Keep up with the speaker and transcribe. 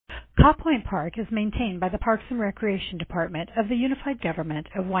Kaw Point Park is maintained by the Parks and Recreation Department of the Unified Government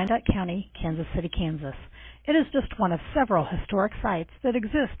of Wyandotte County, Kansas City, Kansas. It is just one of several historic sites that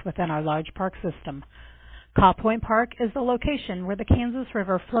exist within our large park system. Kaw Point Park is the location where the Kansas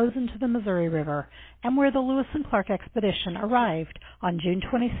River flows into the Missouri River and where the Lewis and Clark expedition arrived on June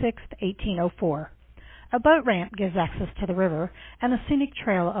 26, 1804. A boat ramp gives access to the river, and a scenic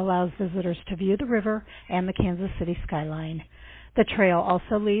trail allows visitors to view the river and the Kansas City skyline. The trail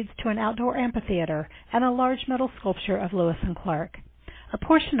also leads to an outdoor amphitheater and a large metal sculpture of Lewis and Clark. A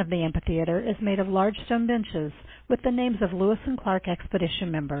portion of the amphitheater is made of large stone benches with the names of Lewis and Clark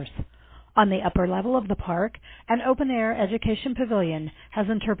expedition members. On the upper level of the park, an open-air education pavilion has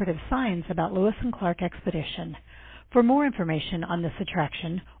interpretive signs about Lewis and Clark expedition. For more information on this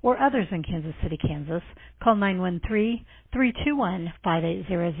attraction or others in Kansas City, Kansas, call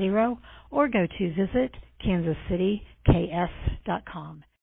 913-321-5800 or go to visitkansascityks.com.